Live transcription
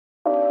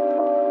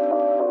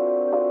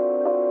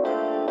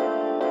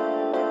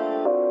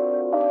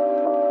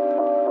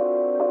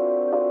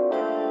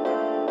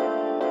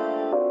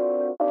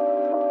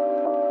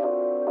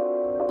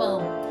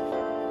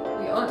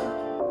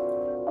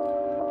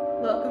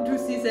welcome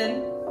to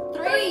season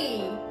 3.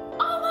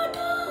 Oh my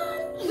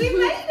god! We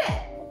made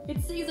it!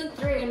 It's season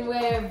 3 and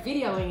we're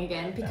videoing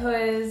again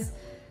because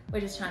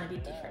we're just trying to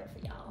be different for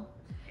y'all.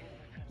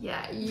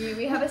 Yeah,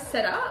 we have a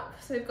setup.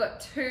 So we've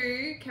got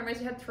 2 cameras.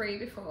 We had 3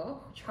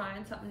 before.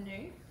 Trying something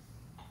new.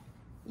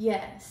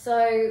 Yeah,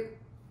 so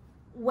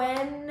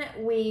when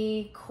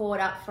we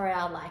caught up for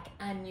our like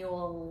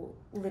annual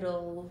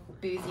little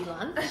boozy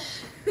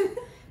lunch,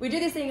 we do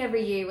this thing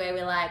every year where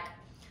we're like,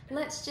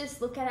 let's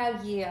just look at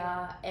our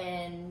year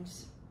and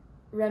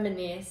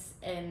reminisce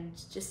and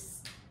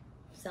just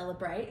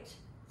celebrate.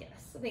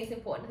 Yes, I think it's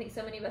important. I think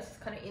so many of us is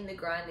kind of in the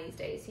grind these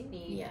days. You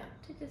need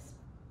to just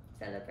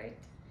celebrate.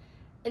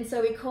 And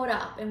so we caught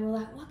up and we're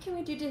like, what can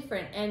we do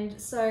different?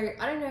 And so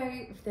I don't know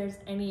if there's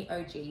any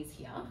OGs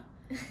here,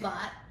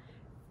 but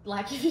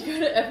like if you go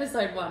to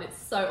episode 1,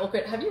 it's so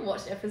awkward. Have you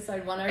watched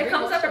episode 1? It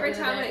comes up every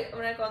time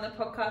when I go on the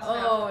podcast.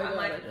 Oh my I'm god,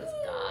 like, I just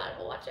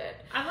can't watch it.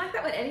 I'm like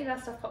that when any of our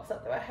stuff pops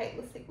up though. I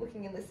hate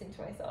looking and listening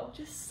to myself.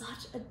 Just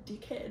such a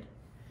dickhead.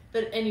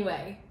 But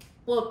anyway,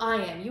 well,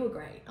 I am. You were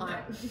great.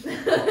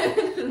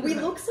 We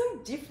look so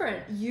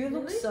different. You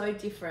look so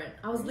different.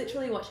 I was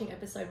literally watching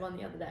episode 1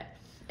 the other day.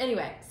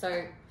 Anyway,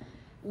 so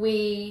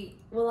we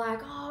were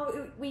like,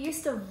 we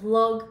used to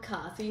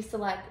vlogcast. We used to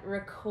like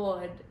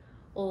record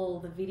all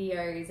the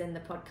videos and the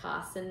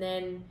podcasts, and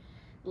then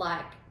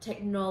like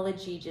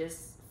technology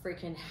just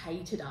freaking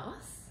hated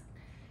us.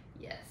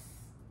 Yes.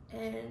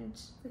 And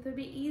it would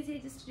be easier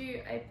just to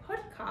do a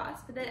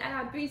podcast, but then at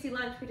our boozy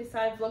lunch we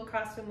decided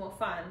vlogcasts were more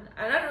fun.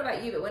 And I don't know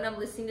about you, but when I'm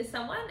listening to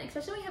someone,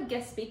 especially when we have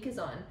guest speakers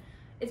on,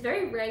 it's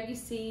very rare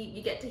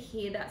you get to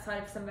hear that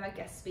side of some of our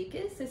guest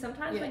speakers. So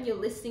sometimes when you're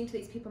listening to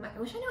these people, I'm like, I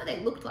wish I knew what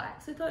they looked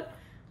like. So I thought,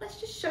 let's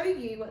just show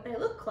you what they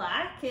look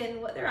like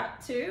and what they're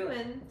up to.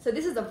 And so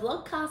this is a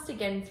vlogcast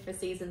again for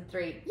season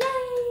 3.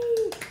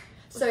 Yay!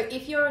 So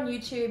if you're on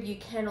YouTube, you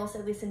can also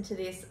listen to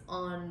this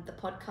on the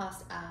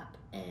podcast app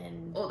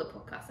and all the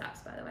podcast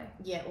apps, by the way.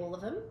 Yeah, all of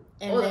them.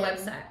 And the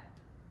website.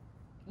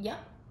 Yeah.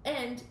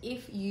 And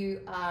if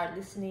you are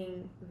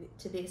listening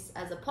to this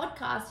as a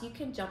podcast, you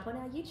can jump on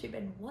our YouTube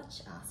and watch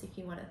us if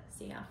you want to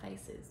see our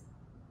faces.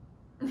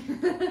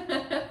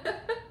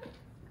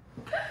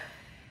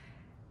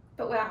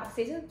 But wow,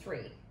 season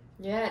 3.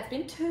 Yeah, it's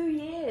been 2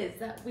 years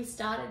that we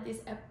started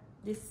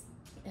this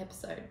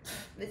episode.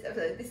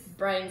 This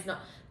brain's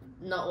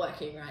not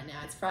working right now.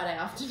 It's Friday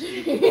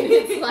afternoon.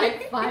 It's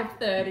like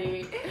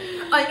 5:30.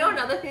 I know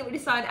another thing we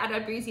decided at our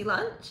boozy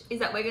lunch is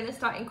that we're going to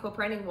start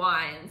incorporating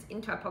wines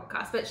into our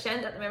podcast. But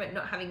Shan's at the moment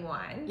not having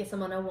wine. Yes,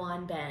 I'm on a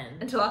wine ban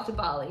until after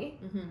Bali.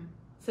 Mm-hmm.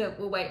 So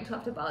we'll wait until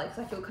after Bali because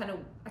I feel kind of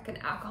like an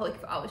alcoholic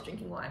if I was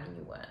drinking wine and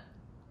you weren't.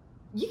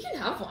 You can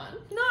have one.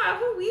 No, I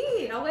feel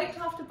weird. I'll wait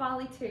till after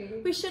Bali too.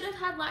 We should have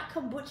had like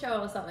kombucha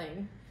or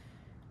something.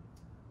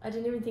 I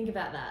didn't even think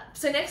about that.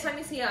 So next time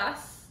you see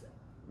us,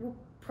 we'll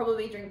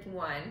probably be drinking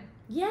wine.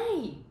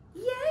 Yay!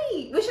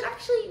 Yay! We should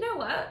actually, you know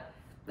what?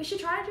 We should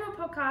try to do a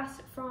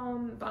podcast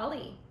from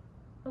Bali.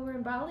 When we're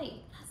in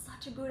Bali. That's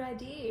such a good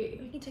idea.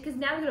 We can take, because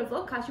now we've got a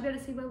vlogcast, you'll be able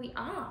to see where we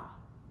are.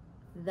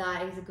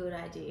 That is a good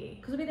idea.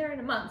 Because we'll be there in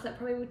a month, so that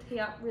probably would tee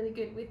up really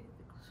good with...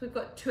 So we've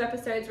got 2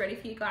 episodes ready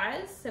for you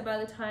guys. So by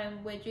the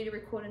time we're due to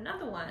record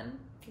another one,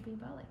 we'll be in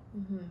Bali.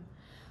 Mm-hmm.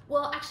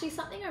 Well, actually,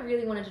 something I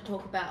really wanted to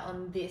talk about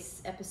on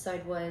this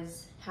episode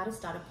was how to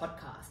start a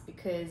podcast,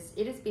 because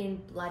it has been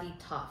bloody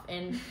tough.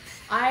 And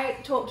I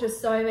talk to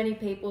so many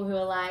people who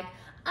are like,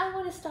 I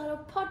want to start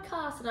a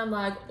podcast. And I'm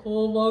like,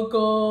 oh my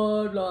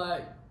God,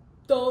 like,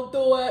 don't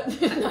do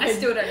it. I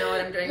still don't know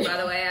what I'm doing, by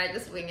the way. I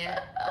just wing it.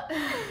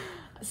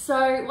 So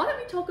why don't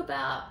we talk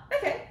about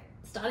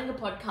starting a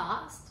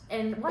podcast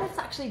and what it's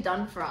actually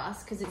done for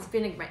us, because it's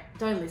been a great...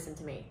 Don't listen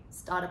to me.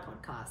 Start a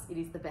podcast. It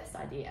is the best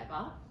idea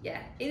ever.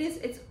 Yeah, it is.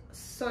 It's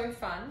so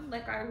fun.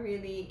 Like, I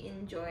really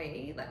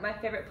enjoy... Like, my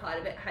favourite part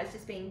of it has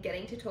just been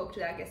getting to talk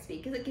to our guest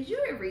speakers. It gives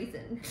you a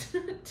reason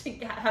to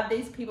have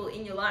these people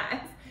in your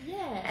life.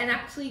 Yeah. And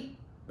actually,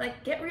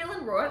 like, get real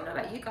and raw. I don't know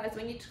about you guys.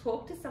 When you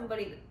talk to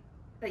somebody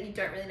that you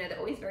don't really know, they're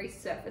always very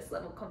surface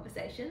level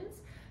conversations.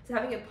 So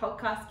having a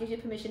podcast gives you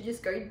permission to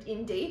just go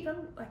in deep.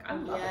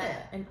 I'm loving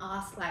it. And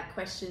ask like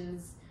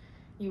questions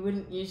you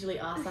wouldn't usually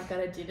ask like at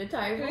a dinner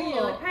table.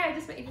 You're like, hey, I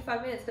just met you for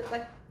 5 minutes, but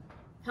like,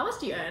 how much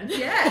do you earn?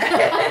 Yeah.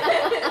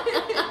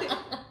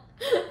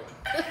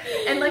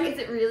 And like, is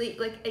it really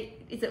like,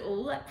 is it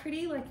all like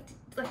pretty? Like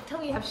tell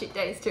me you have shit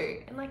days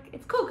too. And like,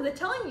 it's cool because they're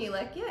telling you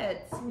like, yeah,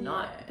 it's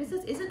not,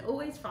 business isn't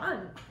always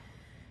fun.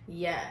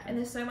 Yeah. And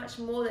there's so much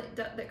more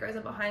that goes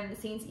on behind the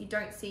scenes that you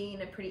don't see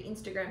in a pretty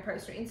Instagram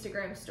post or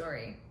Instagram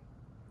story.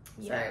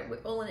 Yeah. So we're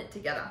all in it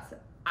together. So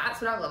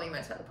that's what I'm loving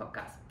most about the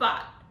podcast.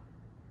 But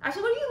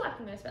actually, what do you like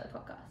the most about the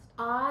podcast?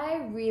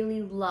 I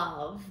really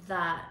love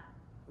that,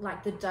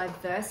 like, the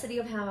diversity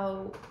of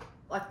how,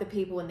 like, the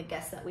people and the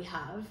guests that we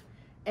have.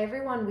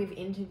 Everyone we've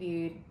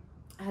interviewed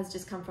has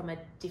just come from a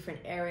different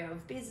area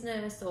of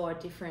business or a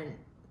different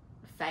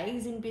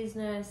phase in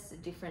business, a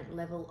different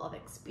level of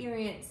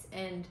experience,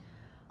 and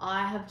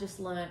I have just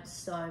learnt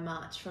so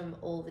much from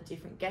all the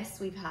different guests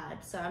we've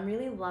had. So I'm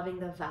really loving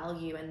the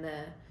value and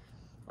the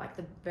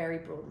very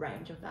broad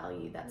range of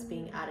value that's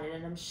being added,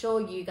 and I'm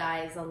sure you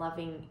guys are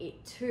loving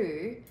it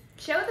too.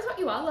 Share with us what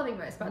you are loving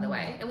most, by the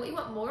way, and what you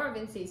want more of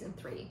in season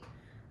 3.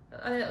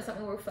 I think that was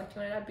something we're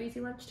reflecting on at our Boozy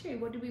Lunch too.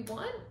 What do we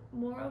want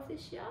more of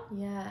this year?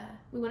 Yeah.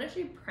 We want to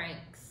do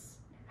pranks.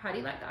 How do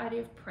you like the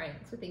idea of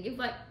pranks? We think of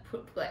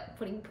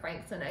putting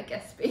pranks on our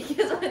guest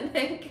speakers when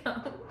they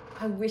come.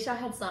 I wish I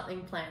had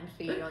something planned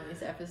for you on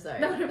this episode.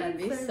 That'd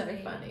be so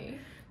mean. funny.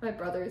 My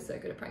brother is so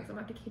good at pranks. I'm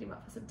going to have to hit him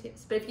up for some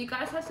tips. But if you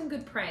guys have some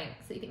good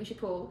pranks that you think we should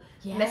pull,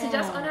 message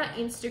us on our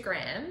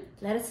Instagram.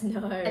 Let us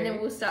know. And then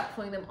we'll start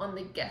pulling them on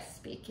the guest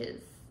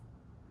speakers.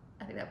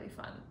 I think that'd be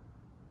fun.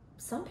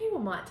 Some people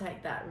might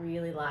take that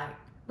really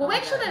Well,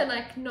 make sure they're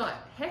not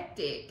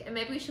hectic, and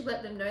maybe we should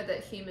let them know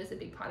that humour is a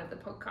big part of the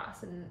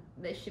podcast and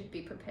they should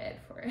be prepared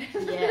for it.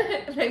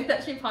 Yeah. Maybe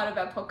that should be part of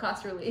our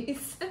podcast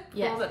release.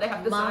 Yeah. That they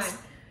have to sign.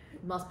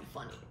 Must be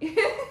funny.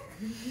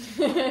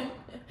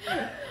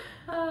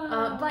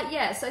 But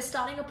yeah, so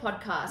starting a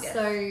podcast. Yes.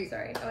 So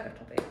sorry, I went off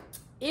topic.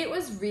 It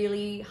was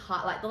really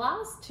hard. The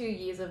last 2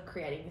 years of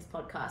creating this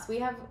podcast, we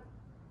have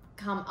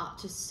come up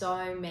to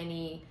so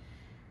many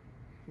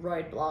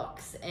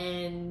roadblocks,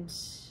 and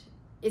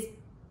it's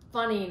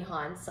funny in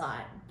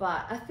hindsight,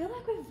 but I feel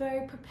like we're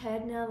very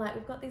prepared now.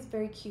 We've got these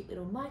very cute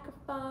little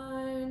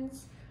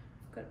microphones,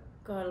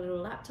 got a little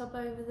laptop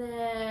over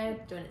there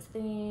doing its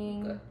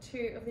thing. Got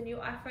 2 of the new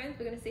iPhones.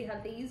 We're going to see how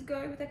these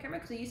go with our camera,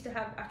 because we used to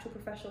have actual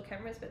professional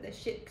cameras, but they're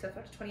shit because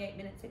after 28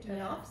 minutes they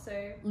turn off.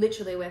 So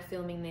literally we're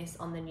filming this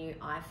on the new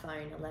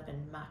iPhone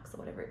 11 Max or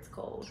whatever it's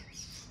called.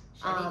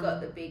 Shani got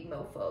the big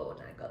Milfold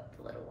and I got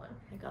the little one.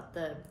 I got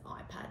the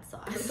iPad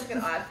size. It's like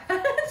an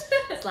iPad.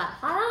 It's like,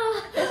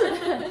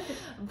 ah.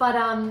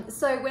 But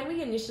so when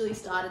we initially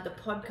started the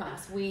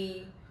podcast,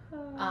 we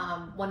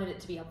wanted it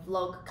to be a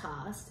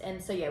vlogcast,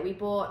 and so we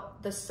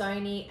bought the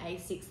Sony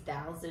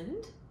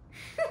A6000.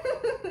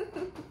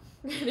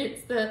 And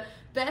it's the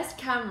best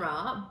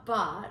camera,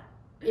 but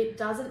it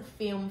doesn't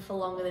film for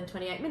longer than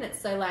 28 minutes.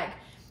 So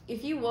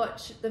if you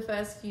watch the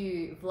first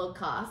few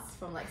vlogcasts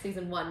from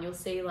season 1, you'll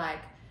see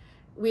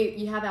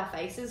you have our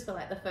faces for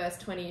the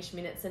first 20-ish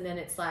minutes, and then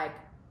it's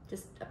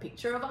just a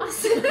picture of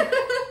us.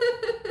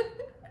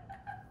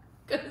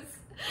 Because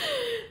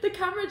the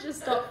camera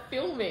just stopped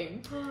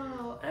filming.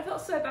 Oh, and I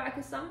felt so bad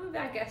because some of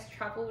our guests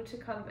travel to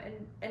come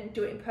and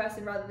do it in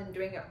person rather than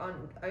doing it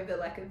over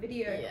a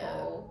video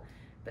call.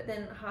 But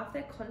then half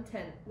their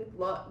content with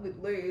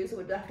Luz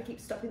would have to keep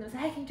stopping them and say,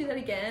 hey, can you do that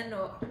again?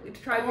 Or we'd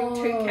try to bring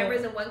 2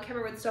 cameras and one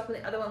camera would stop and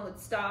the other one would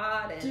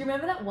start. And... Do you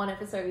remember that one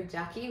episode with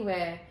Jackie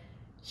where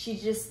she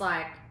just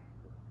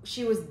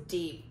she was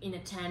deep in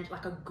a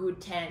good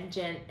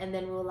tangent, and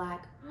then we were like,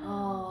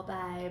 oh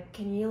babe,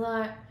 can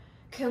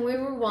we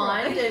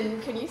rewind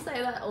and can you say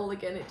that all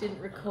again? It didn't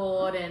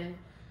record. And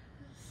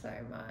so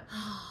much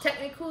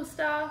technical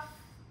stuff.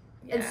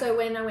 And so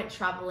when I went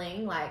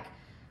traveling,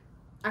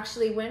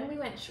 actually when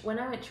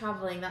I went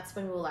traveling, that's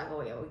when we were like,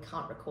 oh yeah, we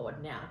can't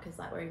record now because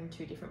we're in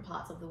 2 different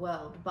parts of the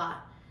world.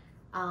 But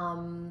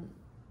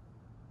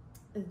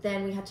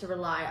then we had to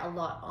rely a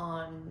lot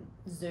on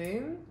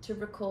Zoom to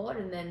record,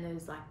 and then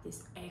there's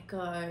this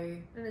echo.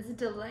 And there's a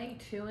delay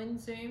too in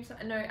Zoom. So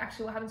no,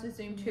 actually what happens with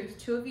Zoom too is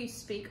 2 of you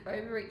speak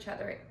over each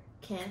other.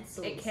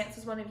 It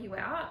cancels one of you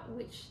out,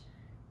 which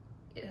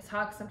it's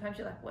hard because sometimes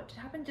you're like, what did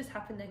happen? Just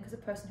happened then, because the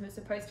person who was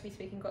supposed to be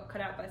speaking got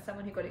cut out by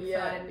someone who got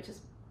excited, which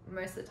is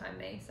most of the time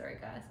me. Sorry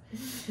guys.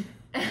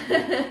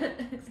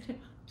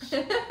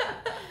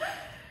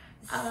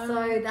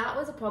 So that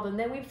was a problem.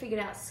 Then we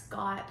figured out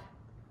Skype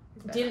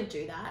didn't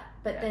do that,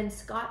 but then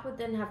Skype would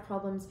then have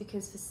problems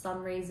because for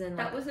some reason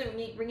that was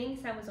ringing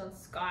sound was on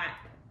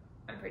Skype,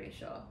 I'm pretty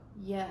sure.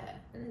 Yeah.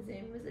 And the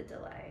Zoom was a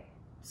delay.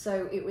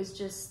 So it was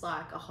just a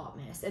hot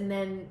mess. And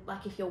then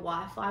if your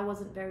Wi-Fi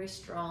wasn't very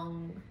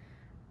strong,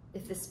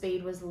 if the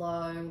speed was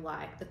low,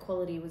 the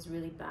quality was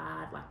really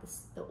bad,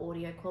 the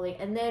audio quality.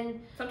 And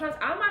then sometimes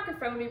our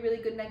microphone would be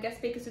really good and our guest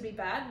speakers would be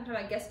bad.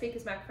 Sometimes our guest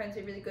speakers' microphones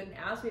would be really good and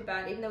ours would be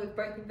bad. Even though we've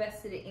both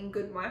invested in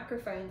good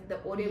microphones, the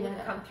audio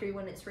wouldn't come through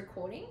when it's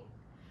recording.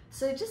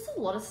 So just a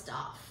lot of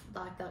stuff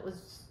that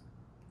was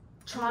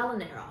trial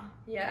and error.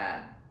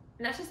 Yeah.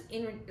 And that's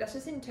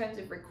just in terms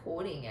of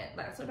recording it.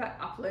 It's not about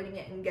uploading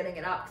it and getting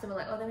it up. Because I'm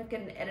like, oh, then I've got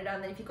an editor,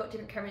 and then if you've got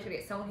different cameras, you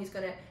get someone who's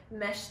going to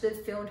mesh the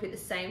film to at the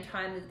same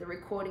time as the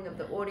recording of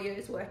the audio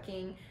is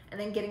working, and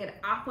then getting it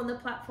up on the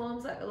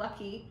platforms. We're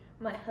lucky.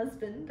 My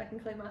husband, I can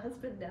claim my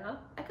husband now.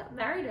 I got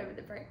married over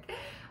the break.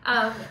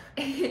 I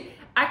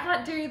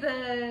can't do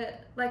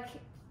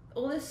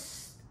all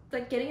this.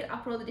 Getting it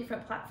up on all the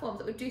different platforms,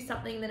 it would do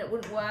something and then it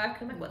wouldn't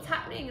work. I'm like, what's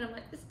happening? And I'm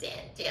like, just deal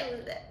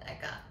with it. I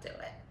can't do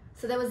it.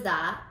 So there was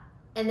that.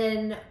 And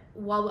then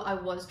while I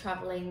was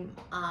traveling,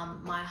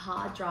 my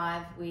hard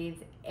drive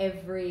with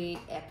every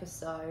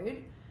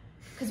episode,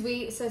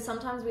 because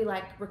sometimes we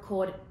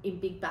record in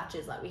big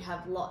batches. We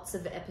have lots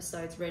of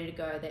episodes ready to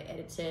go, they're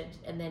edited,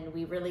 and then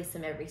we release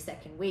them every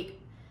second week.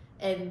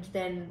 And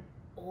then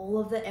all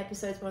of the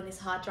episodes were on this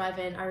hard drive,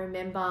 and I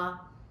remember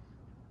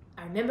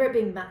it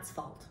being Matt's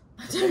fault.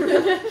 I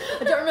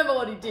don't remember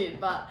what he did,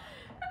 but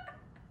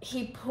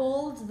he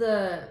pulled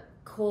the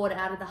cord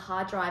out of the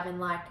hard drive, and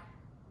like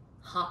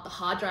the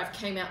hard drive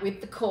came out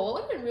with the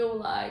cord, and we were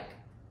like,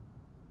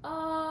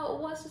 oh,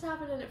 what's just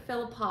happened? And it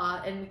fell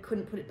apart and we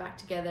couldn't put it back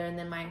together, and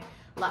then my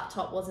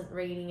laptop wasn't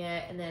reading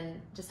it, and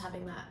then just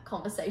having that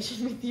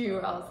conversation with you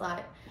where I was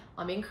like,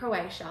 I'm in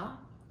Croatia,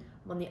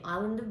 I'm on the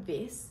island of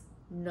Vis,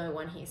 no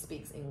one here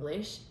speaks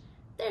English,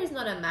 there's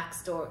not a Mac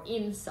store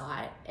in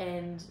sight,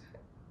 and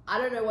I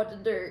don't know what to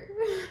do.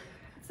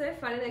 It's so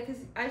funny though,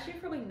 because as you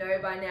probably know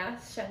by now,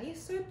 Shani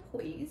is so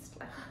poised,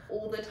 like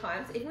all the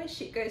time. So even when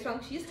shit goes wrong,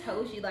 she just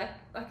tells you like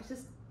it's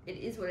just, it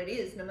is what it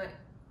is, and I'm like,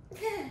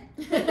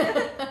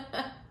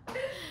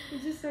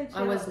 it's just so chill.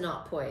 I was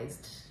not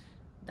poised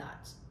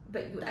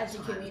but you, that as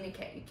time. You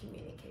communicate,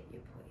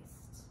 you're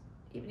poised.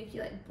 Even if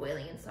you're like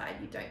boiling inside,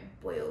 you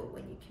don't boil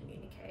when you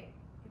communicate.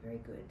 You're very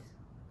good.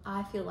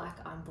 I feel like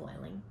I'm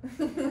boiling.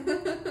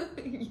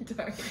 You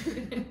don't.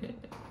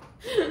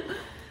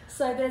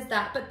 So there's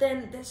that, but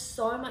then there's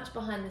so much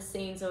behind the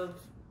scenes of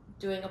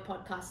doing a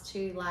podcast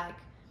too. Like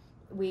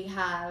we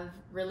have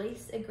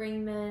release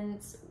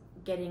agreements,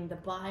 getting the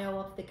bio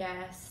of the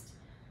guest,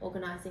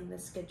 organizing the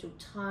scheduled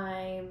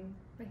time,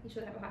 making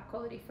sure they have a high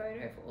quality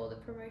photo for all the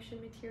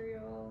promotion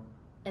material,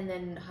 and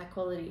then high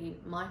quality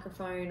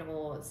microphone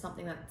or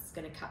something that's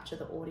going to capture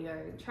the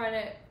audio.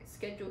 Trying to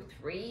schedule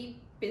 3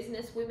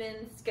 business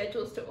women's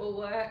schedules to all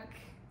work.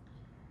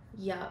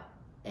 Yeah,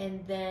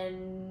 and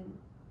then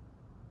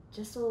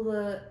just all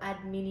the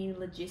admin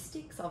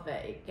logistics of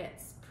it. It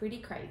gets pretty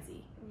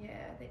crazy.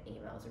 Yeah, the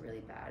emails are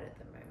really bad at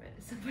the moment.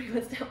 If somebody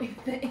wants to help me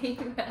with the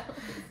emails.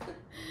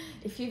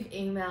 If you've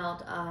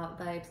emailed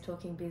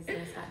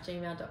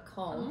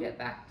babestalkingbusiness@gmail.com, I'll get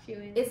back to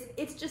you.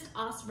 It's just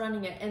us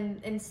running it,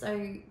 and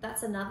so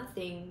that's another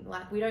thing.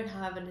 Like we don't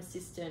have an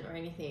assistant or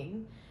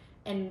anything,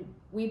 and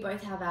we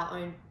both have our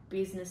own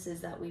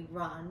businesses that we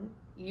run.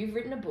 You've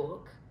written a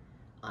book.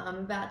 I'm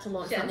about to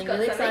launch something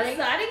really exciting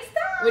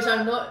stuff, which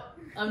I'm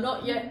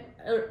not yet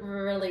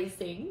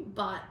releasing,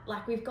 but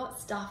like we've got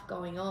stuff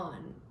going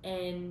on,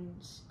 and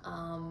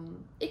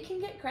it can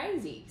get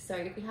crazy. So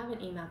if we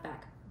haven't emailed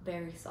back,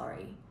 very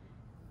sorry.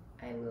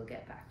 I will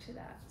get back to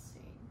that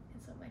soon.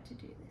 It's on my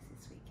to-do list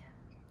this weekend.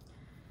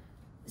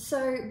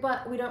 So,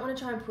 but we don't want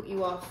to try and put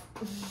you off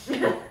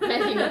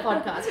making a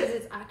podcast, because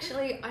it's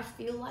actually, I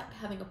feel like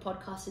having a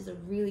podcast is a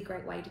really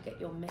great way to get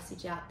your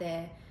message out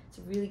there. It's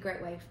a really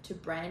great way to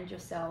brand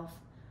yourself,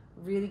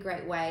 really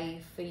great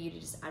way for you to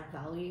just add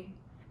value.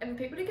 And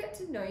people to get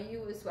to know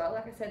you as well.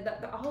 Like I said,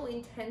 that the whole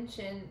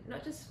intention,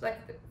 not just like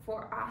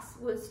for us,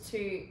 was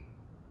to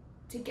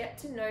get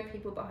to know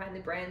people behind the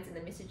brands and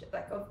the message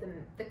like of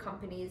the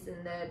companies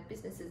and the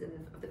businesses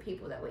and of the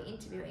people that we're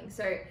interviewing.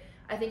 So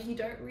I think you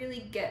don't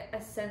really get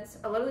a sense,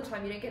 a lot of the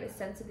time you don't get a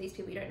sense of these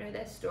people. You don't know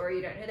their story,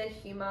 you don't know their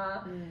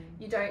humor,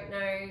 you don't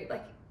know,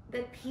 like,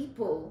 they're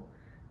people.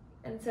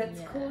 And so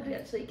it's cool to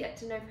actually get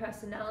to know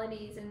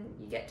personalities, and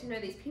you get to know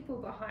these people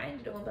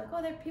behind it all, and be like,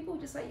 oh, they're people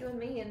just like you and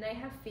me, and they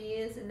have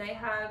fears, and they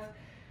have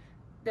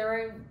their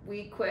own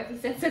weird, quirky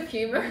sense of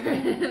humor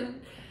and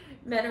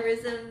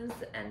mannerisms.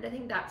 And I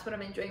think that's what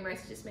I'm enjoying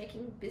most, is just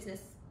making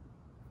business,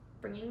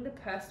 bringing the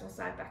personal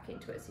side back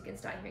into it, so you can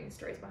start hearing the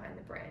stories behind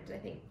the brand. And I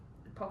think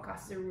the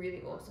podcast is a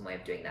really awesome way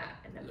of doing that,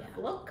 and the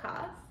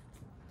vlogcast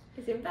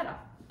is even better.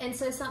 And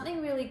so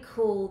something really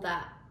cool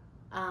that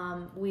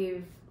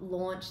we've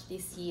launched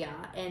this year,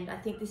 and I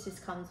think this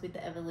just comes with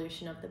the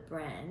evolution of the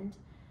brand,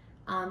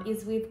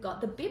 is we've got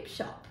the Bib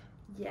Shop.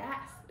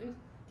 Yes.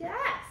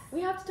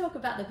 We have to talk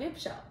about the Bib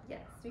Shop.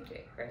 Yes, we do.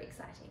 Very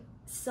exciting.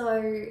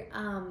 So,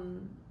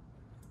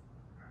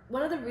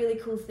 one of the really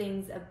cool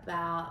things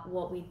about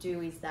what we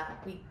do is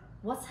that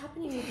what's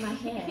happening with my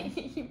hair?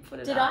 You put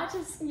it Did up.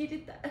 You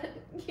did that.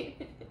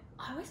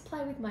 I always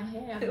play with my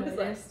hair, I've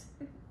noticed.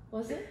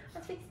 Was it? I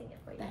was fixing it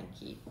for you.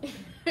 Thank you.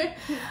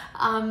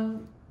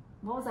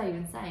 What was I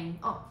even saying?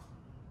 Oh,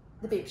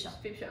 the Bib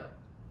Shop. Bib Shop.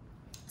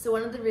 So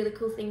one of the really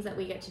cool things that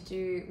we get to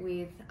do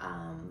with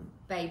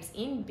Babes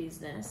in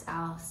Business,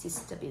 our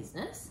sister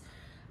business,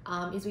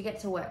 is we get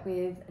to work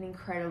with an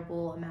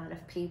incredible amount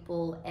of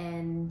people.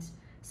 And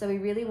so we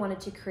really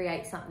wanted to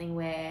create something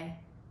where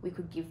we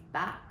could give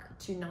back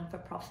to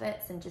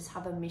non-for-profits and just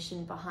have a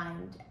mission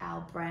behind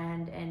our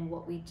brand and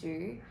what we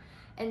do.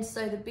 And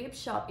so the Bib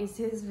Shop is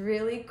this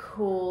really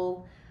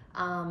cool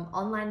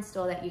online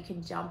store that you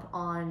can jump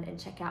on and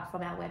check out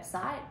from our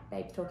website,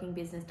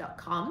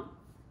 babestalkingbusiness.com.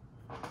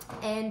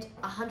 And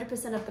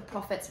 100% of the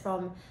profits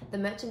from the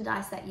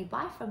merchandise that you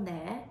buy from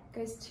there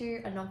goes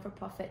to a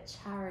non-for-profit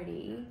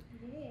charity.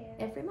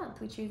 Every month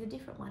we choose a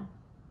different one.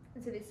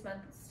 And so this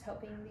month it's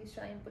helping the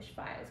Australian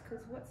bushfires,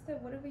 because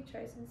what have we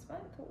chosen this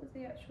month? What was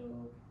the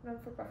actual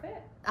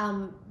non-for-profit?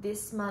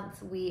 This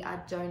month we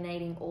are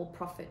donating all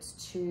profits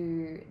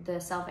to the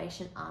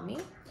Salvation Army.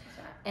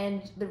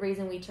 And the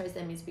reason we chose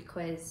them is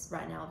because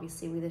right now,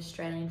 obviously, with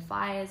Australian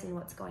fires and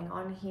what's going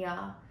on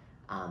here,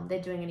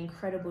 they're doing an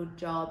incredible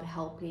job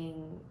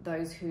helping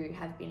those who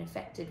have been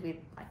affected with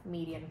like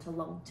medium to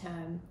long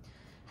term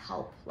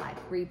help, like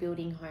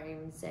rebuilding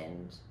homes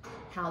and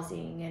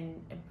housing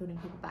and putting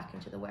people back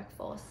into the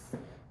workforce.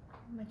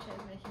 My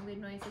chair's making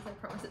weird noises. I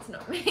promise it's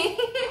not me.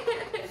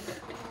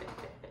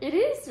 It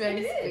is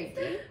very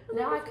squeaky.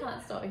 Now I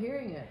can't stop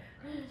hearing it.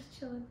 Just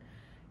chilling.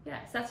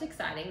 Yeah, so that's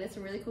exciting. There's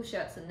some really cool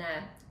shirts in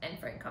there and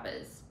phone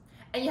covers.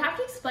 And you have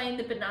to explain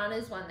the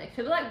bananas one though.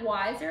 People are like,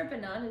 why is there a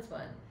bananas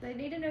one? They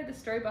need to know the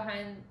story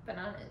behind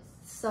bananas.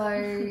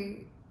 So,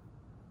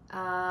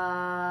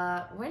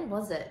 when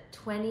was it?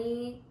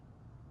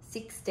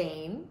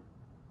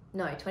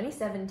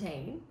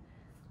 2017,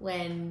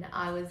 when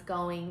I was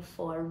going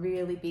for a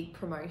really big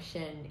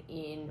promotion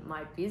in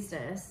my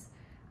business.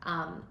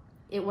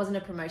 It wasn't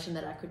a promotion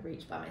that I could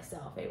reach by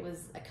myself. It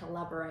was a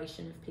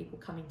collaboration of people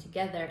coming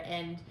together.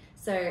 And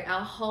so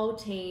our whole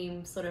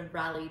team sort of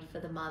rallied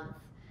for the month,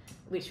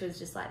 which was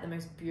just like the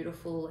most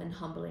beautiful and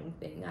humbling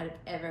thing I'd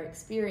ever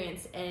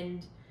experienced.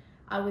 And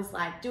I was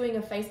like doing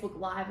a Facebook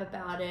Live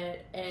about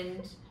it.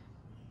 And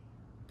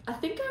I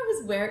think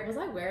was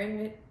I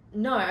wearing it?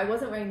 No, I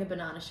wasn't wearing the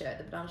banana shirt.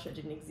 The banana shirt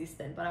didn't exist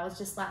then, but I was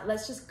just like,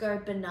 let's just go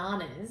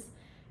bananas.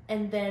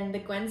 And then the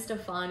Gwen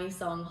Stefani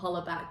song,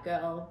 Holla Back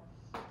Girl,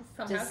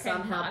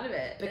 somehow part of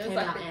it. became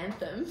like our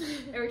anthem.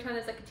 Every time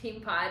there's like a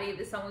team party,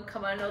 the song would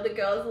come on and all the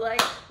girls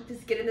like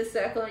just get in the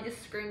circle and just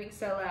screaming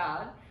so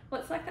loud.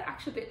 What's like the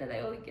actual bit that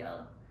they all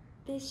yell?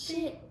 This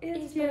shit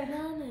is yeah.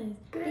 bananas.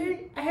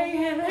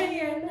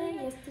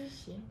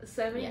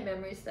 So many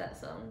memories to that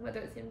song, whether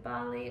it's in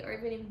Bali or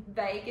even in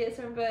Vegas.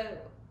 I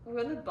remember we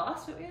were on the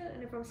bus, weren't we?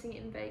 And everyone was singing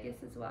it in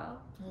Vegas as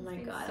well. Oh my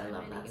god, I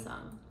love that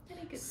song.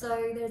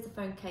 So there's a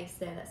phone case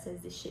there that says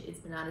this shit is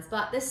bananas,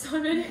 but there's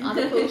so many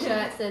other cool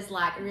shirts. There's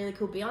like a really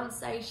cool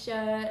Beyonce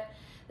shirt,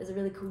 there's a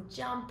really cool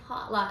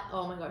jumper, like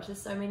oh my gosh,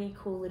 there's so many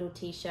cool little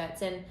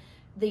t-shirts. And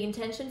the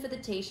intention for the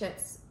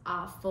t-shirts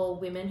are for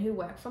women who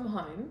work from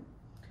home.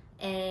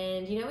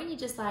 And you know when you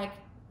just like,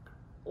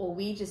 or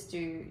we just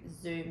do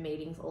Zoom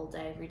meetings all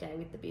day every day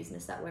with the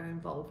business that we're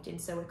involved in,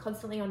 so we're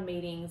constantly on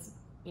meetings,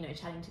 you know,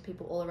 chatting to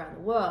people all around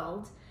the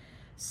world.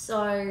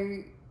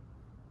 So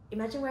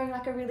imagine wearing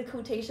like a really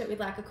cool t-shirt with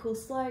like a cool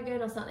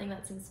slogan or something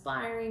that's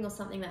inspiring or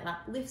something that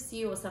uplifts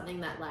you or something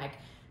that like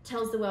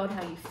tells the world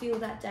how you feel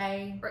that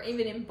day. Or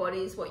even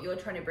embodies what you're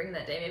trying to bring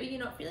that day. Maybe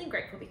you're not feeling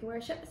grateful, but you can wear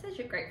a shirt that says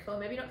you're grateful.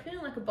 Maybe you're not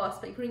feeling like a boss,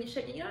 but you put in your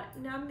shirt and you're like,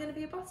 now I'm going to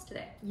be a boss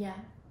today. Yeah.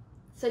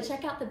 So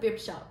check out the Bib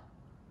Shop.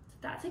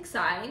 That's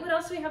exciting. What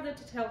else do we have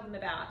to tell them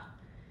about?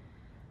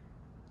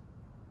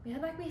 We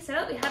had like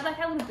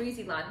our little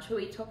boozy lunch where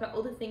we talked about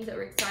all the things that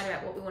we're excited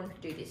about, what we wanted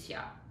to do this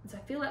year. And so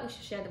I feel like we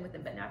should share them with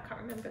them, but now I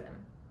can't remember them.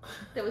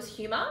 There was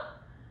humour.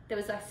 There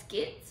was like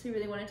skits. We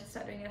really wanted to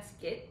start doing our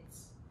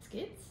skits.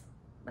 Skits?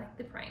 Like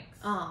the pranks.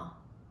 Oh.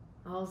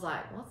 I was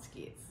like, what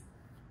skits?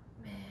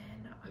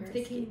 Man, I'm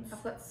thinking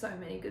I've got so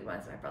many good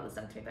ones that my brother's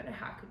done to me, but I don't know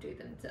how I could do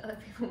them to other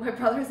people. My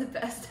brother is the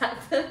best at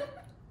them.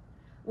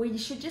 Well, you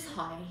should just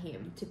hire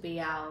him to be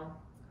our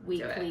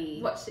weekly...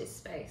 Watch this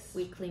space.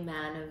 Weekly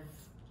man of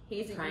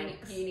He's a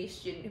uni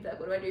student. He's like,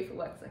 what do I do for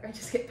work? It's like, I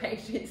just get paid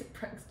to do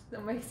pranks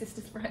on my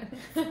sister's friends.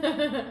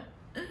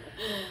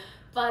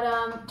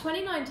 But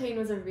 2019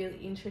 was a really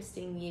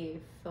interesting year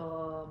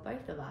for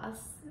both of us.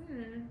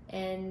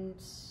 And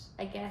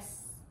I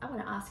guess I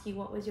want to ask you,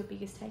 what was your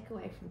biggest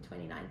takeaway from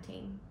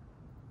 2019?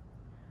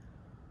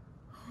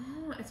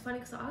 Oh, it's funny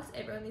because I ask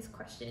everyone this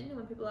question, and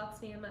when people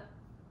ask me, I'm like,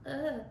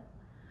 ugh.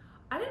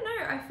 I don't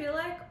know. I feel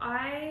like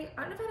I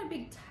don't know if I had a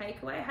big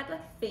takeaway. I had like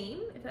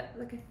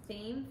a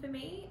theme, for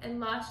me.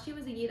 And last year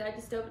was a year that I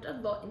just delved a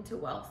lot into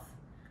wealth.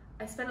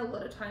 I spent a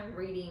lot of time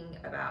reading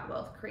about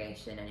wealth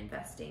creation and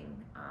investing.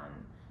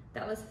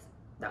 That was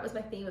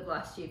my theme of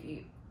last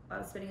year. I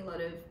was spending a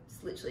lot of,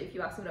 literally, if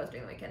you ask me what I was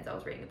doing on the weekends, I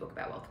was reading a book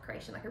about wealth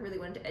creation. Like I really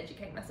wanted to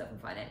educate myself in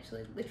financial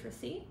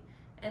literacy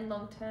and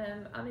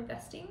long-term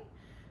investing.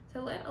 So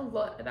I learned a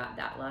lot about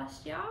that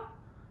last year.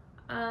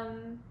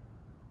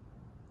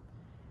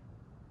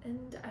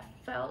 And I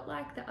felt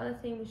like the other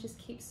thing was just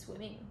keep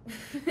swimming.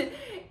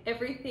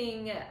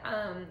 Everything,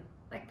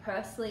 like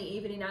personally,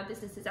 even in our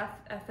businesses, our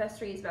first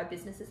 3 years of our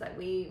businesses, like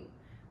we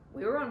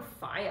were on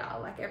fire.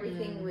 Like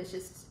everything was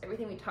just,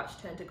 everything we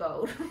touched turned to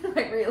gold.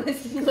 Like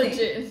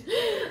realistically,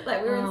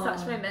 like we were in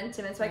such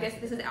momentum. And so I guess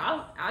this is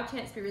our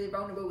chance to be really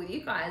vulnerable with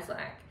you guys.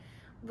 Like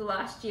the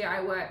last year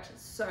I worked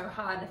so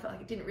hard and I felt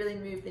like it didn't really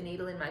move the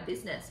needle in my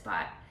business,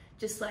 but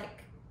just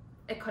like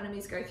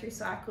economies go through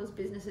cycles,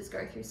 businesses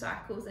go through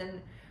cycles, and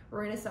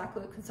we're in a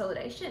cycle of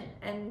consolidation.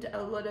 And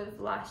a lot of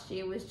last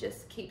year was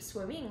just keep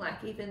swimming.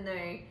 Like even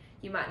though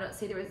you might not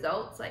see the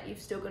results, like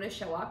you've still got to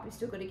show up, you've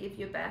still got to give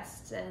your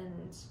best.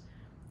 And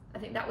I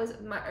think that was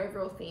my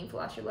overall theme for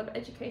last year, a lot of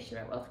education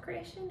about wealth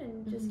creation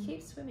and just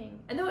keep swimming.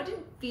 And though it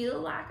didn't feel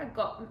like I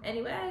got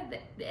anywhere,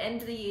 the end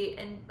of the year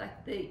and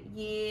like the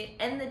year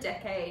and the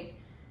decade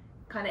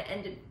kind of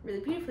ended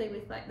really beautifully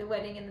with like the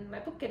wedding and then my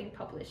book getting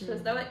published. So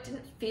as though it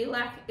didn't feel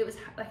like it was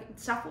like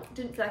stuff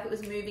didn't feel like it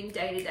was moving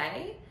day to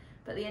day,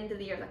 but at the end of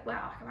the year I was like,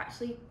 wow, I've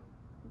actually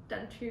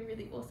done 2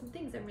 really awesome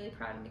things I'm really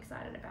proud and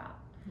excited about.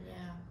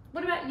 Yeah.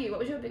 What about you? What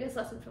was your biggest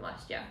lesson from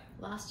last year?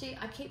 Last year,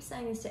 I keep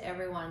saying this to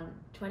everyone,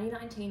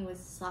 2019 was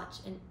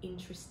such an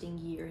interesting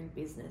year in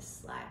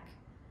business. Like,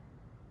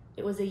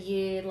 it was a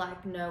year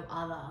like no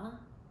other.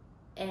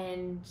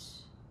 And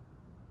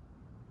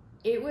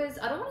it was,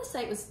 I don't want to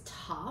say it was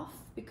tough,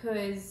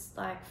 because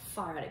like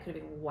far out, it could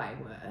have been way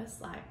worse.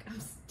 Like, I'm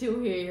still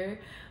here,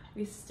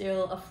 we're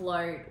still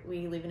afloat,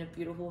 we live in a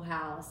beautiful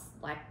house,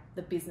 like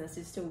the business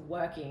is still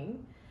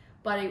working.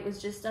 But it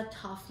was just a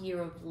tough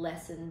year of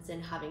lessons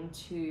and having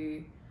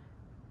to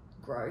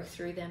grow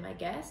through them, I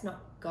guess.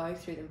 Not go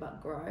through them,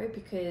 but grow,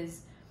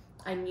 because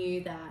I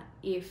knew that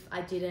if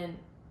I didn't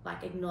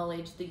like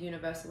acknowledge the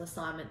universal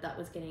assignment that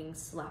was getting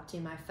slapped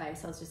in my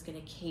face, I was just going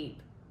to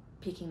keep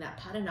picking that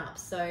pattern up.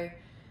 So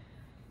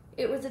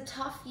it was a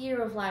tough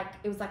year of like,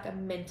 it was like a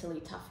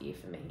mentally tough year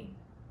for me.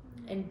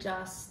 And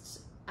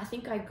just, I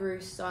think I grew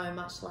so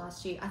much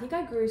last year. I think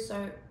I grew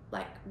so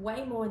like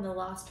way more in the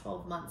last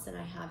 12 months than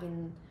I have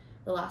in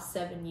the last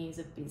 7 years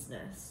of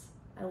business.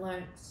 I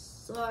learned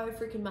so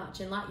freaking much.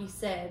 And like you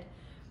said,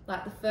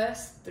 like the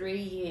first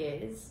 3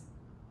 years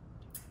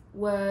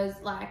was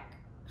like,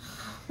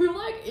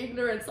 like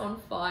ignorance on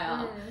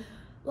fire.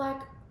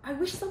 Like, I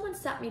wish someone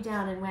sat me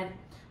down and went,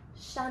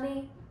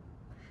 Shani,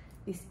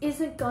 this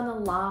isn't gonna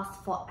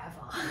last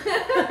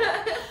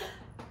forever.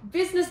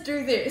 Business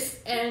do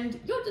this, and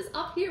you're just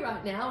up here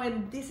right now,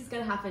 and this is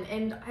gonna happen.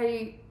 And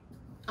I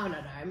don't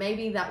know,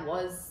 maybe that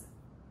was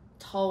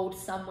told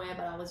somewhere,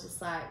 but I was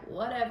just like,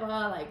 whatever,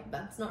 like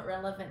that's not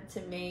relevant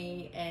to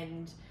me.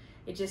 And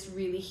it just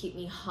really hit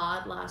me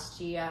hard last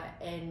year.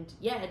 And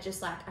yeah, it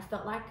just like, I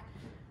felt like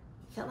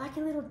a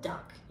little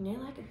duck, you know,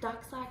 like a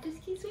duck's like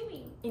just keep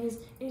swimming, and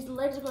his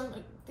legs are going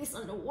like this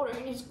underwater,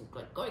 and he's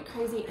like going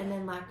crazy, and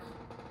then like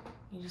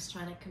you're just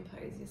trying to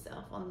compose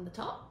yourself on the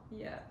top.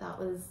 Yeah, that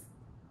was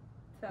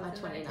my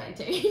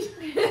 2019.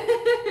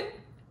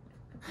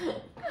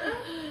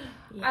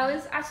 Yeah. I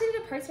was actually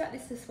going to post about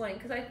this morning,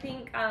 because I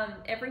think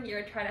every year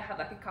I try to have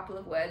like a couple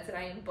of words that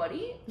I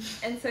embody,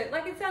 and so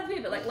like it sounds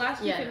weird, but like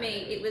last year for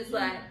me it was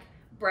like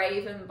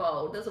brave and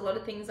bold. There's a lot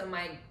of things on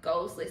my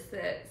goals list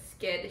that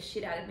scared the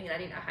shit out of me, and I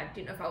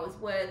didn't know if I was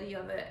worthy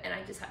of it, and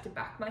I just had to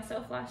back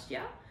myself last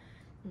year.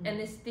 And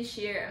this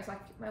year I was like,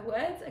 my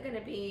words are going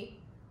to be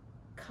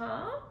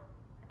calm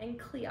and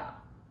clear.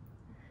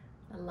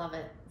 I love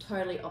it.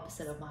 Totally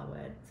opposite of my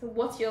word. So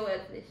what's your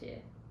word for this year?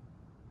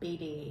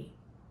 BDE.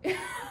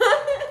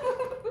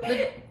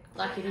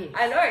 Like it is.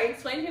 I know,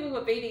 explain to people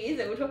what BDE is.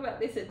 We were talking about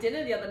this at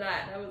dinner the other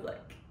night, and I was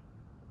like,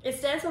 it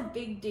stands for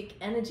big dick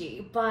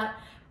energy, but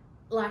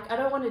like I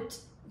don't want it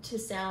to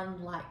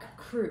sound like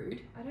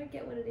crude. I don't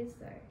get what it is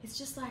though. It's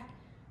just like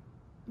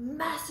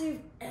massive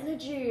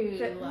energy.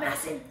 Like,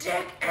 massive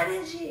dick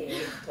energy.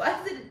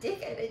 Why is it a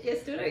dick energy? I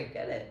still don't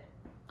get it.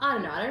 I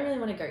don't know. I don't really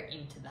want to go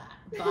into that,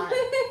 but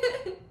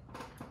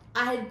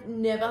I had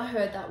never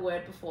heard that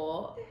word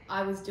before.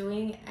 I was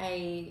doing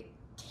a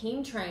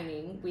team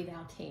training with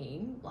our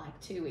team like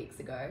 2 weeks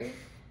ago,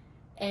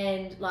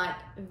 and like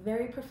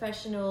very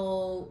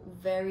professional,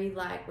 very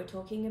like we're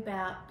talking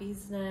about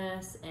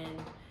business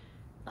and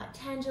like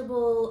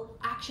tangible,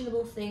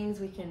 actionable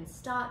things we can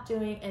start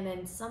doing. And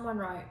then someone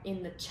wrote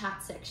in the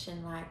chat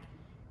section like,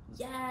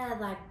 yeah,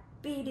 like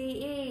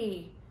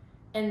BDE.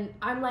 And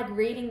I'm like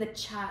reading the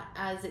chat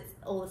as it's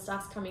all the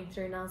stuff's coming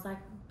through, and I was like,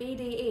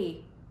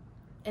 BDE.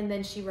 And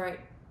then she wrote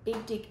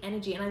big dick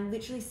energy, and I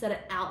literally said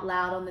it out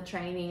loud on the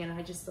training, and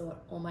I just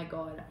thought, oh my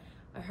God,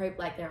 I hope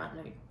like there aren't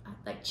no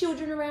like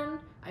children around.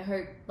 I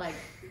hope like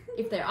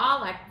if there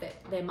are, like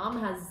their mum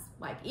has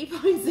like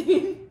earphones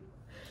in.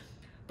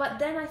 But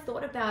then I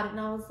thought about it, and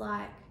I was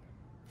like,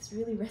 this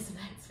really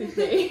resonates with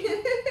me.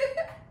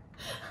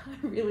 I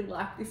really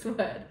like this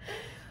word.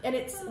 And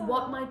it's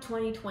what my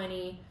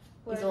 2020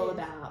 is all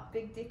about.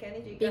 Big dick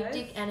energy, guys. Big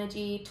dick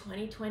energy,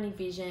 2020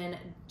 vision.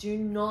 Do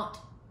not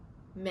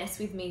mess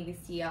with me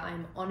this year.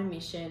 I'm on a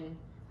mission.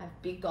 I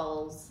have big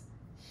goals.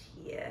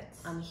 Shit.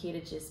 I'm here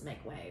to just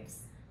make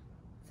waves.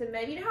 So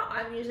maybe you know how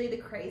I'm usually the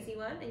crazy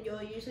one and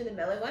you're usually the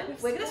mellow one?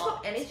 We're going to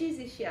swap energies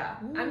this year.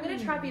 I'm going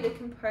to try to be the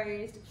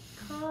composed,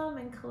 calm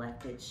and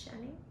collected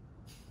Shani.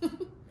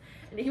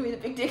 And you can be the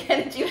big dick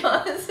energy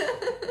ones.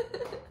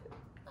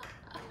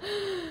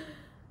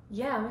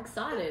 Yeah, I'm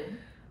excited.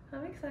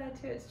 I'm excited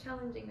too. It's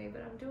challenging me,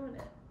 but I'm doing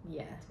it.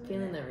 Yeah,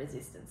 feeling the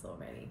resistance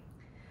already.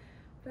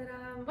 But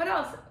what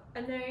else?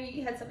 I know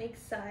you had something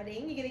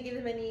exciting. You gonna give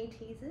them any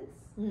teasers?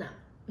 No.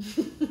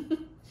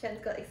 Shen's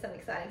got like some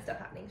exciting stuff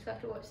happening. She'll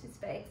have to watch this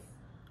space.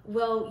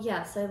 Well,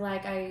 yeah. So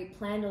like I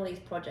planned all these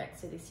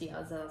projects for this year,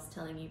 as I was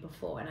telling you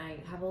before, and I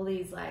have all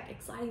these like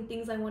exciting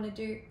things I want to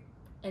do,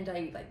 and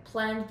I like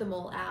planned them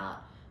all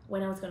out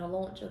when I was going to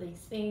launch all these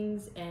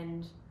things,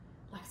 and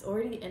like it's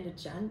already the end of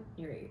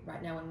January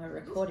right now when we're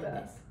recording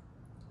this.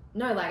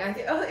 No, like I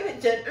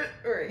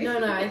January. No,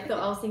 I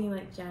was thinking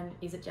like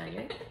is it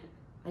January?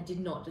 I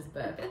did not just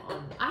burp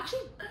on.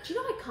 Actually, do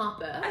you know I can't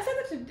burp? I said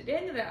that to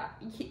Dan about.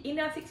 In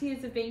our 6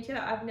 years of being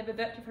together, I've never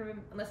burped in front of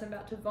him unless I'm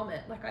about to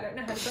vomit. Like, I don't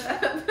know how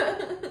to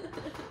burp.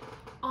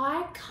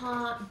 I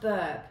can't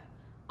burp.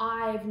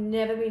 I've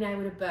never been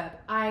able to burp.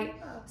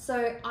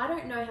 So I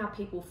don't know how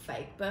people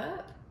fake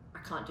burp.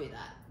 I can't do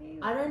that.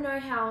 I don't know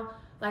how,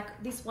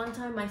 like this one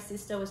time my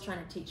sister was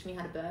trying to teach me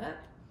how to burp,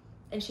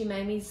 and she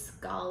made me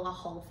scull a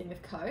whole thing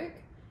of Coke.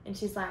 And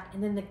she's like,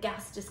 and then the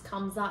gas just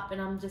comes up and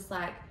I'm just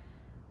like,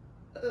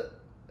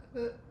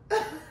 and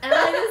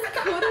I just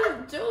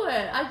couldn't do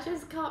it. I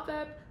just can't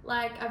burp.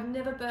 Like, I've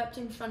never burped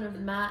in front of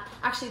Matt.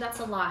 Actually, that's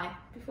a lie.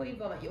 Before you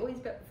vomit. You always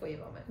burp before you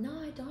vomit.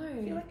 No, I don't.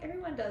 I feel like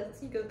everyone does.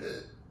 So you go,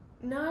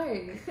 no.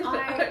 I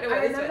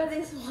I remember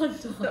this one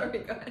time. Sorry,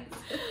 guys.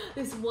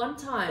 This one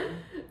time,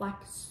 like,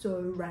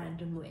 so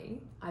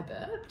randomly, I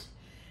burped.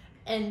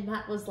 And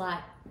Matt was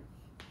like,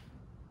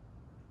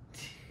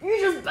 you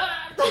just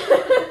burped.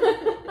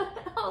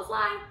 I was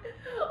like,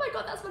 oh my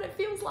God, that's what it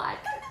feels like.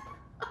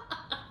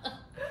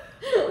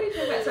 What were you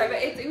talking about? Sorry,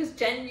 but it was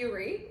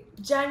January.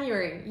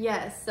 January,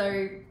 yes.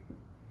 So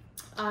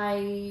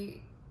I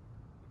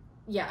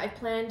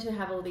plan to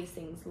have all these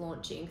things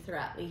launching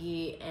throughout the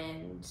year,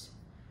 and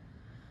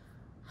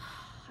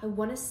I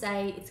want to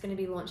say it's going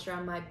to be launched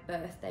around my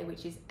birthday,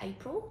 which is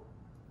April,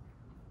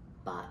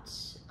 but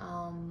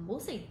we'll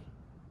see.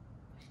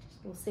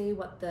 We'll see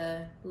what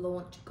the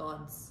launch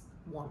gods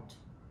want.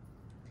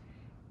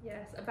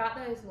 Yes, about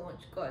those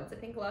launch gods. I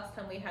think last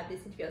time we had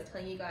this interview, I was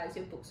telling you guys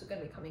your books were going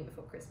to be coming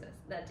before Christmas.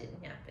 That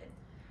didn't happen.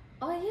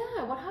 Oh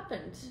yeah, what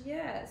happened?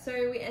 Yeah,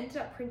 so we ended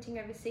up printing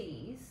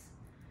overseas.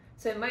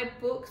 So my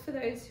books, for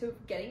those who are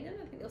getting them,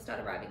 I think they'll start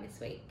arriving this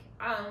week.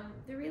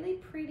 They're really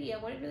pretty. I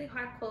wanted really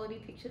high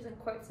quality pictures and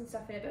quotes and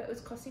stuff in it, but it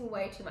was costing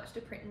way too much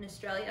to print in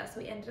Australia.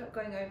 So we ended up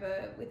going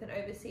over with an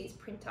overseas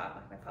printer,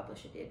 like my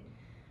publisher did.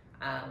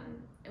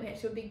 And we had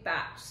to do a big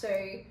batch. So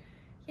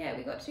yeah,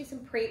 we got to do some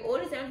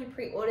pre-orders. Anyone who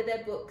pre-ordered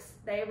their books,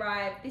 they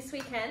arrive this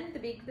weekend,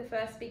 the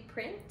first big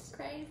print.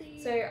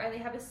 Crazy. So I only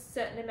have a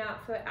certain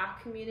amount for our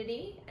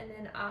community, and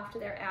then after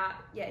they're out,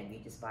 yeah, you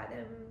just buy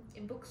them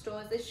in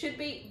bookstores. There should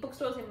be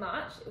bookstores in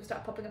March. It will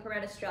start popping up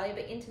around Australia,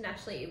 but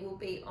internationally it will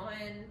be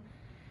on,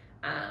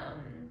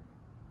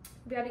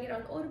 be able to get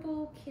on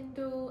Audible,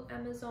 Kindle,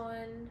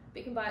 Amazon, but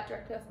you can buy it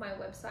directly off my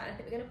website. I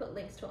think we're going to put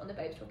links to it on the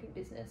Babes Talking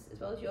Business as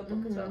well as your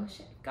book as well.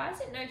 Guys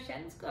didn't know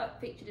Shen's got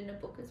featured in a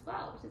book as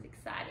well, which is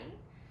exciting.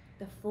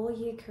 The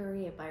 4-Year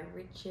Career by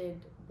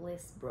Richard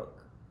Blissbrook.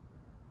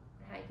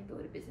 How you can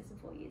build a business in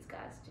 4 years,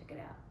 guys. Check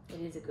it out.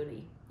 It is a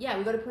goodie. Yeah,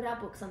 we've got to put our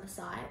books on the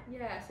site.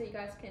 Yeah, so you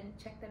guys can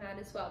check them out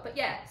as well. But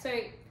yeah, so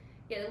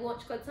yeah, the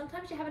launch code.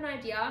 Sometimes you have an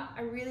idea.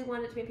 I really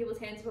wanted it to be in people's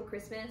hands before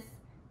Christmas.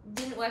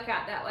 Didn't work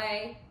out that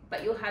way,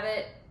 but you'll have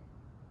it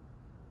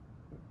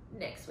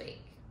next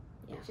week,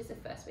 which is the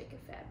first week of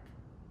Feb.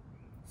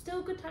 Still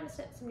a good time to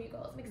set some new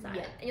goals. I'm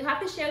excited. Yeah. And you'll have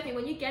to share with me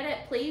when you get it.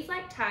 Please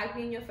like tag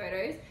me in your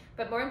photos,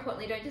 but more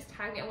importantly, don't just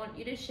tag me. I want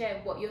you to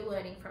share what you're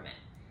learning from it,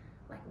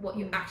 like what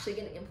you're actually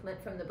going to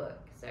implement from the book.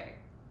 So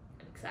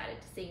I'm excited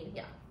to see and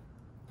hear.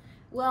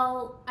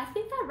 Well, I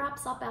think that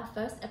wraps up our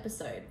first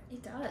episode.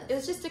 It does. It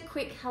was just a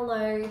quick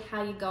hello,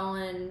 how you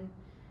going?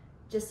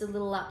 Just a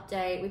little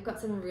update. We've got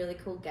some really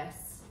cool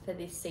guests for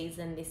this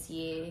season, this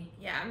year.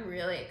 Yeah, I'm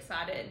really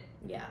excited.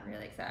 Yeah. I'm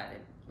really excited.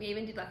 We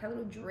even did like a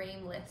little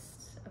dream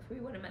list of who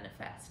we want to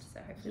manifest. So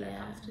hopefully that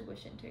comes to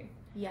fruition too.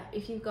 Yeah.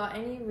 If you've got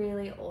any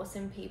really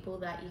awesome people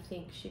that you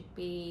think should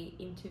be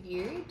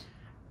interviewed.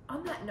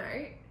 On that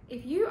note,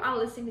 if you are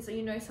listening to this or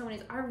you know someone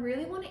is, I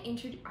really want to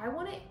I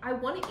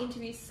want to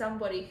interview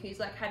somebody who's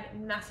like had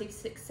massive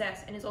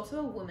success and is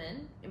also a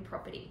woman in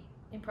property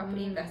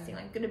investing,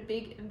 like got a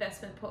big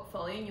investment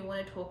portfolio, and you want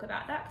to talk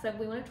about that, because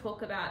we want to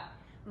talk about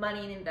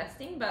money and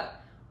investing,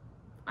 but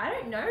I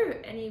don't know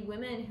any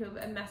women who have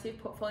a massive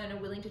portfolio and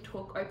are willing to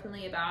talk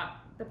openly about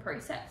the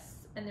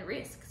process and the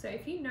risk. So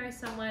if you know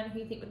someone who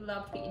you think would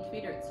love to be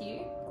interviewed, or it's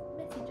you,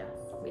 message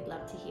us. We'd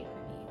love to hear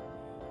from you.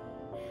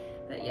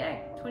 But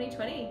yeah,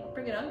 2020,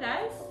 bring it on,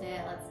 guys.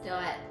 Yeah, let's do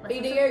it.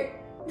 BDU.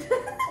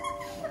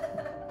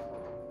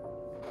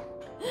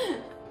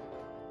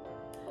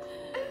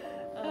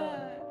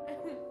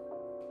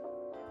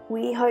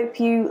 We hope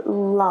you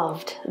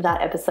loved that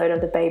episode of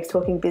the Babes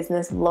Talking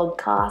Business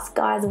vlogcast.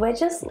 Guys, we're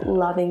just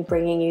loving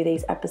bringing you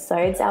these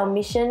episodes. Our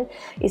mission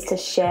is to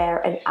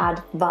share and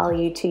add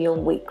value to your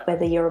week,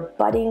 whether you're a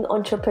budding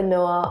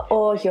entrepreneur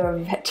or you're a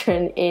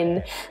veteran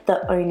in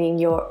the owning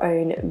your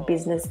own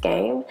business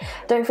game.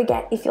 Don't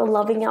forget, if you're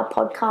loving our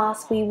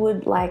podcast, we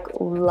would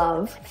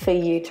love for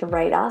you to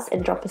rate us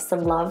and drop us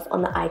some love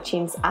on the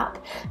iTunes app,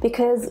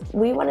 because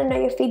we want to know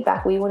your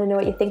feedback. We want to know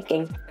what you're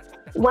thinking.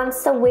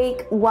 Once a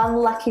week, one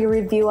lucky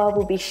reviewer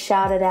will be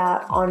shouted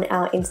out on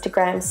our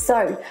Instagram.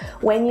 So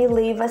when you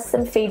leave us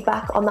some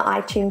feedback on the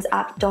iTunes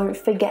app, don't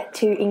forget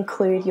to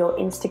include your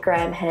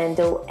Instagram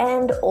handle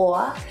and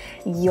or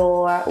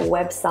your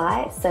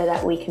website so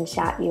that we can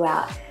shout you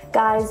out.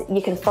 Guys,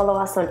 you can follow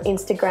us on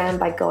Instagram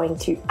by going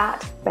to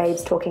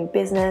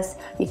 @BabesTalkingBusiness.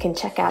 You can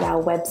check out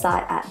our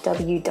website at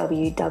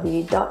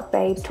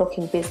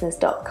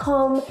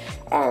www.babestalkingbusiness.com,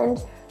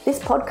 and this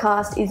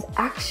podcast is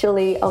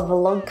actually a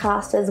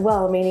vlogcast as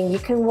well, meaning you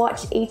can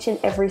watch each and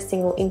every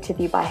single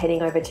interview by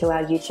heading over to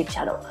our YouTube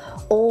channel.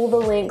 All the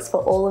links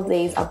for all of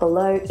these are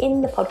below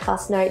in the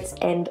podcast notes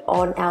and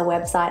on our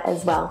website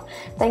as well.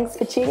 Thanks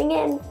for tuning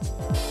in.